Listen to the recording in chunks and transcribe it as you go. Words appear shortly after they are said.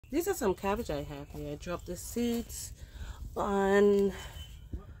These are some cabbage I have here. I dropped the seeds on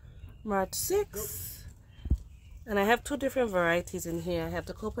March 6th. And I have two different varieties in here. I have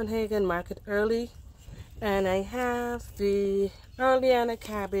the Copenhagen Market Early. And I have the Earliana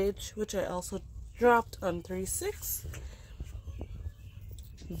cabbage, which I also dropped on 3/6.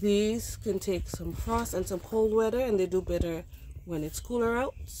 These can take some frost and some cold weather, and they do better when it's cooler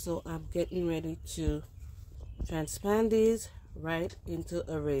out. So I'm getting ready to transplant these right into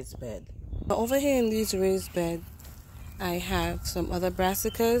a raised bed. Over here in these raised beds, I have some other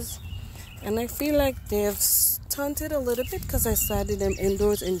brassicas, and I feel like they've stunted a little bit because I started them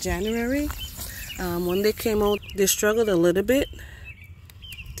indoors in January. When they came out, they struggled a little bit.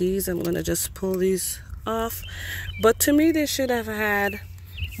 These, I'm going to just pull these off. But to me, they should have had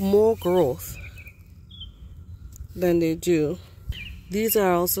more growth than they do. These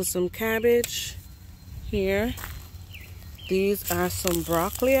are also some cabbage here. These are some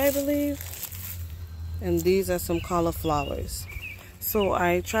broccoli, I believe. And these are some cauliflowers. So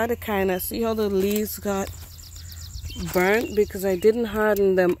I try to kind of see how the leaves got burnt because I didn't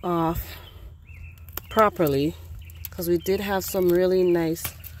harden them off properly, because we did have some really nice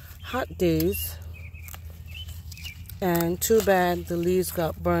hot days, and too bad the leaves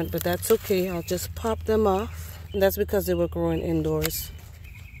got burnt, but that's okay. I'll just pop them off, and that's because they were growing indoors.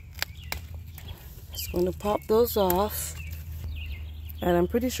 Just going to pop those off, and I'm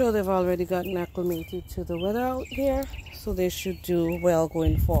pretty sure they've already gotten acclimated to the weather out here, so they should do well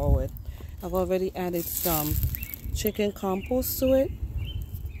going forward. I've already added some chicken compost to it,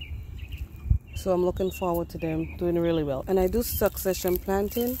 so I'm looking forward to them doing really well. And I do succession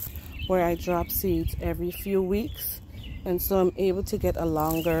planting, where I drop seeds every few weeks, and so I'm able to get a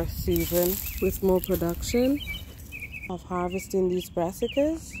longer season with more production of harvesting these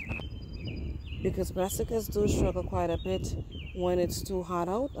brassicas, because brassicas do struggle quite a bit when it's too hot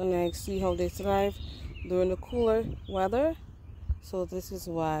out, and I see how they thrive during the cooler weather. So this is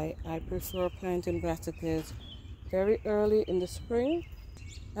why I prefer planting brassicas very early in the spring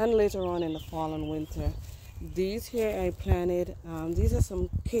and later on in the fall and winter. These here I planted, these are some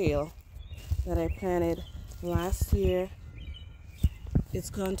kale that I planted last year. It's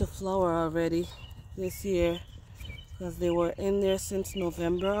gone to flower already this year because they were in there since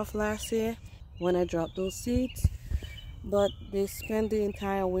November of last year when I dropped those seeds. But they spent the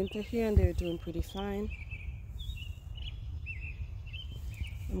entire winter here and they're doing pretty fine.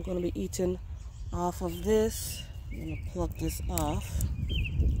 I'm going to be eating off of this. I'm going to plug this off.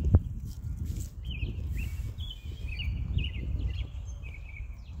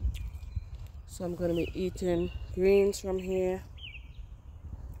 So I'm going to be eating greens from here,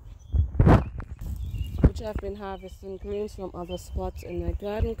 which I've been harvesting greens from other spots in my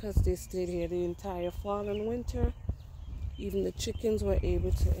garden because they stayed here the entire fall and winter. Even the chickens were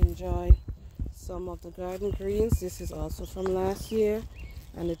able to enjoy some of the garden greens. This is also from last year,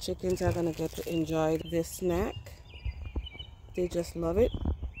 and the chickens are going to get to enjoy this snack. They just love it.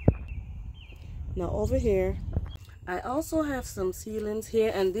 Now over here, I also have some seedlings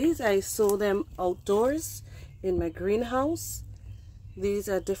here, and these I sow them outdoors in my greenhouse. These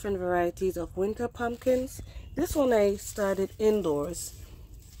are different varieties of winter pumpkins. This one I started indoors,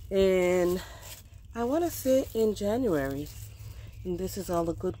 and I want to say in January. And this is all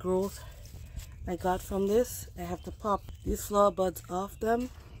the good growth I got from this. I have to pop these flower buds off them.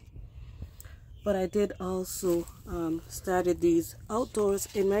 But I did also started these outdoors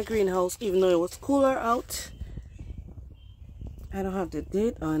in my greenhouse, even though it was cooler out. I don't have the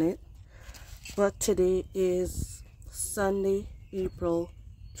date on it, but today is Sunday, April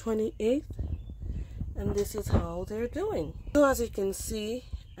 28th, and this is how they're doing. So as you can see,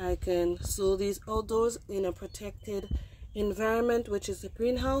 I can sow these outdoors in a protected environment, which is the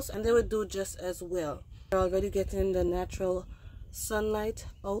greenhouse, and they would do just as well. They're already getting the natural sunlight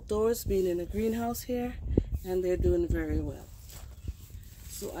outdoors, being in a greenhouse here, and they're doing very well.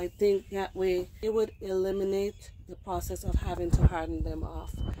 So I think that way it would eliminate the process of having to harden them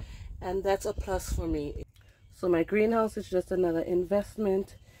off, and that's a plus for me. So my greenhouse is just another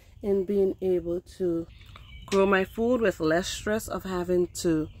investment in being able to grow my food with less stress of having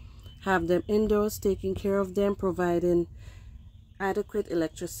to have them indoors, taking care of them, providing adequate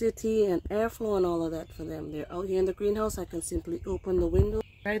electricity and airflow and all of that for them. They're out here in the greenhouse. I can simply open the window.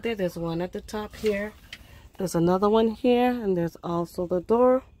 Right there, there's one at the top here. There's another one here, and there's also the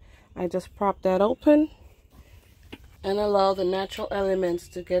door. I just prop that open and allow the natural elements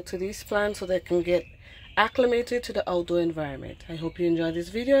to get to these plants so they can get acclimated to the outdoor environment. I hope you enjoyed this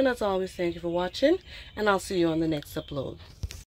video, and as always, thank you for watching, and I'll see you on the next upload.